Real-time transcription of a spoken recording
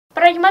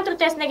យមត្ត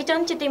ទេសនិកជន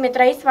ជាទីមេ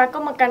ត្រីស្វាគម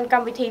ន៍មកកាន់ក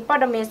ម្មវិធីព័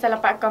ត៌មានសិ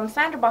ល្បៈកំ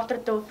សាន្តរបស់ទូរ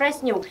ទស្សន៍ Fresh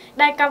News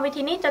ដែលកម្មវិ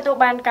ធីនេះទទួល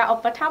បានការឧ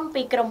បត្ថម្ភ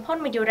ពីក្រុមហ៊ុន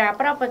Mayura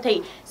Property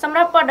សម្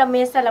រាប់ព័ត៌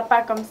មានសិល្បៈ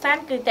កំសាន្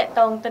តគឺតក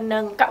តងទៅនឹ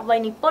ងកវី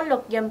និពន្ធលោ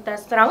កយឹមតា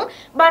ស្រង់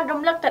បាន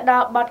រំលឹកទៅដ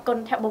ល់បទគុណ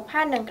ធបុ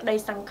ផានិងក្តី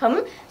សង្ឃឹម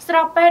ស្រ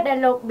បពេលដែល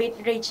លោក Bit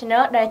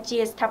Richner ដែលជា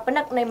ស្ថាប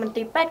និកនៃមន្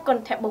ទីរពេទ្យគុណ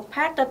ធបុ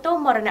ផាទទួល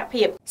មរណ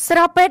ភាពស្រ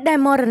បពេលដែល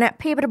មរណ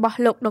ភាពរបស់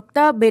លោក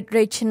Dr. Bit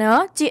Richner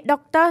ជាដុ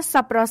កទ័រស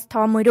ប្បុរសធ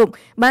ម៌មួយរូប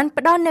បាន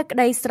ផ្ដល់នូវក្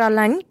តីស្រ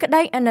ឡាញ់ក្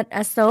តីអាណិត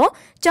អាសូរ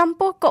ចំ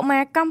ពោះកុមា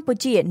រកម្ពុ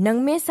ជានិង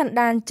មានសន្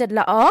តានចិត្ត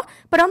ល្អ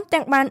ព្រម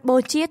ទាំងបានបូ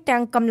ជាទាំ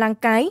ងកម្លាំង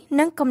កាយ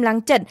និងកម្លាំង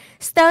ចិត្ត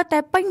ស្ទើរតែ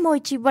ពេញមួយ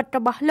ជីវិតរ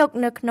បស់លោក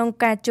នៅក្នុង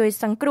ការជួយ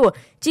សង្គ្រោះ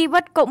ជីវិ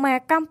តកុមារ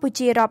កម្ពុ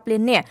ជារាប់លា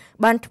ននាក់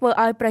បានធ្វើ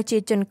ឲ្យប្រជា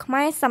ជនខ្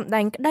មែរសម្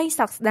ដែងក្តី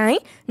សោកស្ដាយ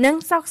និង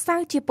សោកសៅ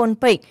ជាពន់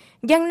ពេក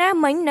យ៉ាងណា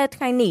មិញនៅ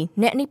ថ្ងៃនេះ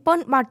អ្នកនិពន្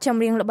ធបទច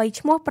ម្រៀងល្បី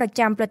ឈ្មោះប្រ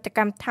ចាំផលិតក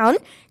ម្មថោន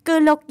គឺ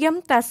លោកយឹម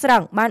តាស្រ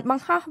ង់បានប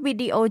ង្ហោះវី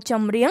ដេអូច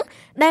ម្រៀង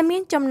ដែលមា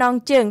នចំណង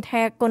ជើង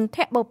ថាគុណធ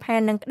បុផា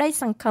និងក្តី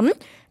សង្ឃឹម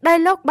ដែល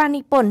លោកបាន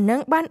និពន្ធនិង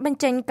បានបញ្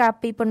ចេញកាល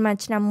ពីប៉ុន្មាន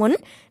ឆ្នាំមុន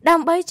ដើ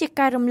ម្បីជា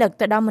ការរំលឹក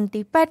ទៅដល់មន្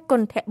ទីរពេទ្យគុ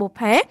ណធបុ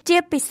ផាជា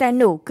ពិសេស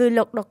នោះគឺ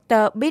លោក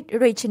Dr. Bit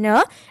Richner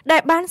ដែ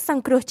លបានស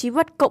ង្គ្រោះជី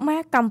វិតកុមា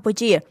រកម្ពុ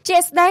ជាជា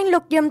ក់ស្ដែងលោ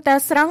កយឹមតា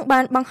ស្រង់បា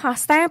នបង្ហោះ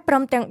សារព្រ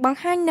មទាំងបង្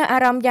ហាញនូវអា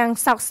រម្មណ៍យ៉ាង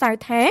សោកសៅ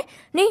ថា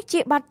នេះជា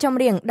បទចម្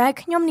រៀងដែល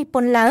ខ្ញុំនិព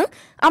ន្ធឡើង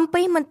អំ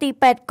ពីមន្ទីរ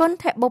ពេទ្យគុណ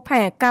ធបុ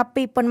ផាកាល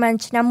ពីប៉ុន្មាន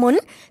ឆ្នាំមុន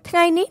ថ្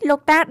ងៃនេះលោក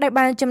តាដែល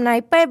បានចំណាយ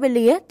ពេលវេ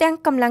លាទាំង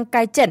កម្លាំង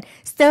កាយចិត្ត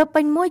ស្ទើរ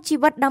ពេញមួយជី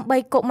វិតដើម្បី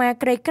កុមារ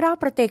ក្រីក្រ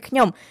ប្រទេសខ្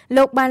ញុំ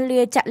លោកបាន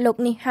លាចាក់លោក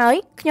នេះហើយ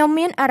ខ្ញុំ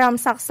មានអារម្ម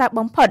ណ៍សោកសៅ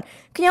បំផុត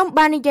ខ្ញុំ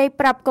បាននិយាយ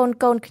ប្រាប់កូន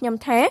ខ្ញុំ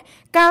ថា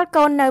កាល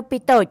កូននៅពី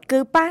តូចគឺ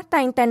ប៉ា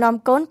តែងតែនាំ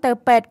កូនទៅ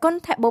ពេទ្យគុណ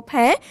ធបុ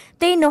ផា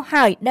ទីនោះ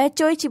ហើយដែល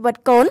ជួយជីវិត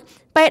កូន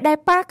ពេលដែល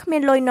ប៉ាគ្មា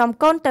នលុយនាំ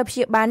កូនទៅព្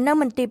យាបាលនៅ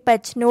មន្ទីរពេ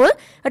ទ្យឈ្នួល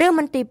ឬម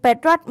ន្ទីរពេទ្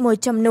យរដ្ឋមួយ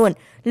ចំនួន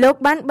លោក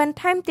បានបន្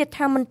ថែមទៀត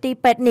ថាមន្ទីរ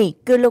ពេទ្យនេះ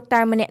គឺលោក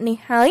តាម្នាក់នេះ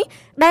ហើយ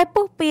ដែល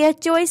ពុះពៀ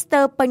ជួយស្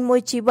ទើរពេញមួយ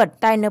ជីវិត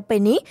តែនៅពេល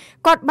នេះ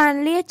គាត់បាន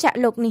លាចាក់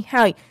លោកនេះ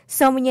ហើយ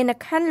សូមវិញ្ញាណ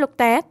ក្ខន្ធលោក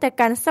តាទៅ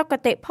កាន់សុគ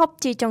តិភព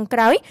ជាចុងក្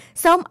រោយ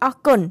សូមអរ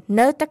គុណ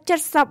នៅទឹកចិ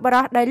ត្តសប្បុរ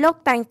សដែលលោក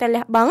តែងតែ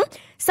លះបង់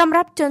សម្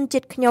រាប់ជនជា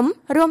តិខ្ញុំ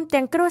រួម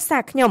ទាំងគ្រួសា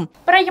រខ្ញុំ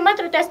ប្រិយមិត្ត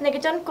ទស្សនិក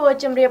ជនគួរ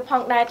ជម្រាបផ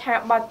ងដែរថា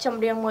បទច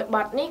ម្រៀងមួយប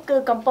ទនេះគឺ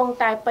កំពុង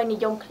តែពេញនិ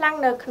យមខ្លាំង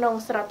នៅក្នុង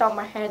ស្រទាប់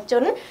មហាជ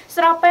ន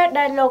ស្របពេល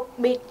ដែលលោក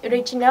Bit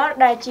Richner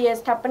ដែលជា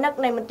ស្ថាបនិក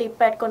នៃមន្ទីរ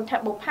ពេទ្យគុណធ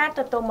បុផា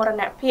ទទួលមរ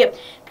ណភាព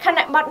ខ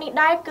ណៈបទនេះ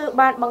ដែរគឺ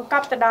បានបង្ក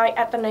ប់ទៅដោយ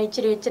អត្ថន័យ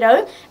ជ្រាលជ្រៅ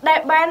ដែល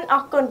បានអ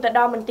រគុណទៅដ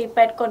ល់មន្ទីរ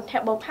ពេទ្យគុណធ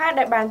បុផា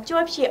ដែលបានជួ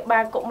យព្យាបា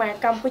លកុមារ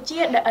កម្ពុជា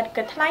ដែលឥត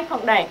គិតថ្លៃផ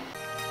ងដែរ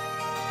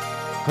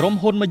ក្រុម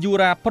ហ៊ុន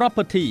Mayura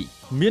Property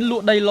មានល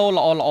ក់ដីឡូ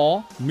ល្អៗ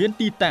មាន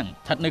ទីតាំង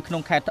ស្ថិតនៅក្នុ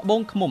ងខេត្តត្បូ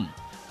ងឃ្មុំ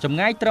ចម្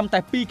ងាយត្រឹមតែ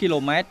2គីឡូ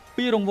ម៉ែត្រ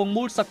ពីរង្វង់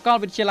មូលសាកល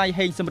វិទ្យាល័យ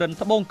ហេងសំរិន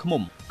ត្បូងឃ្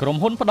មុំក្រុម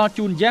ហ៊ុនផ្ដល់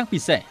ជូនយ៉ាងពិ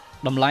សេស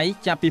តម្លៃ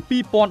ចាប់ពី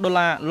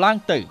$2,000ឡើង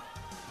ទៅ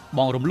ប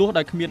ងរំលោះ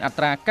ដោយគ្មានអ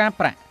ត្រាការ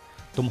ប្រាក់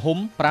ទំហំ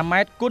5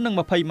ម៉ែត្រគុណនឹង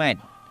20ម៉ែត្រ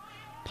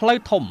ផ្លូវ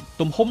ធំ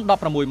ទំហំ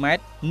16ម៉ែ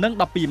ត្រនិង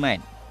12ម៉ែ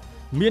ត្រ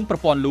មានប្រ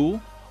ព័ន្ធលូ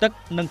ទឹក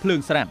និងភ្លើង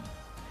ស្រាប់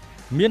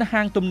មាន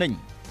ហាងទំនិញ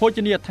ភោជ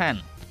នីយដ្ឋាន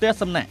ផ្ទះ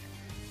សំណាក់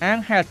អាង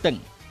ហែលទឹក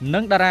និ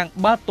ងតារាង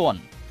បាល់ទាត់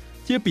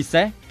ជាពិ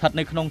សេសស្ថិត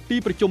នៅក្នុងទី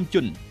ប្រជុំជ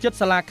នជិត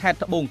សាលាខេត្ត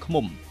ត្បូងឃ្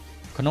មុំ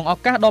ក្នុងឱ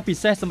កាសដ៏ពិ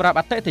សេសសម្រាប់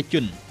អតិថិជ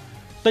ន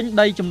ទិញ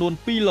ដីចំនួន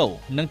2ឡូ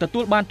និងទទួ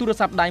លបានទូរ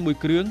ស័ព្ទដៃមួយ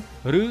គ្រឿង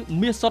ឬ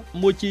មាសសុទ្ធ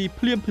 1G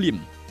ភ្លាម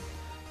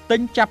ទិ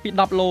ញចាប់ពី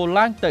10ឡូ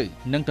ឡើងទៅ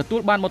នឹងទទួ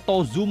លបានម៉ូតូ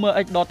Zoomer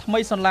X ដ៏ថ្មី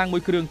សន្លាងមួ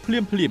យគ្រឿងភ្លា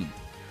ម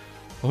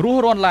រ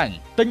ស់រាន់ឡើង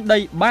ទិញដី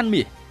បាន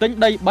មាសទិញ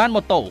ដីបាន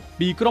ម៉ូតូ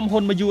ពីក្រុមហ៊ុ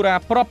ន Mayura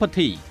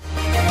Property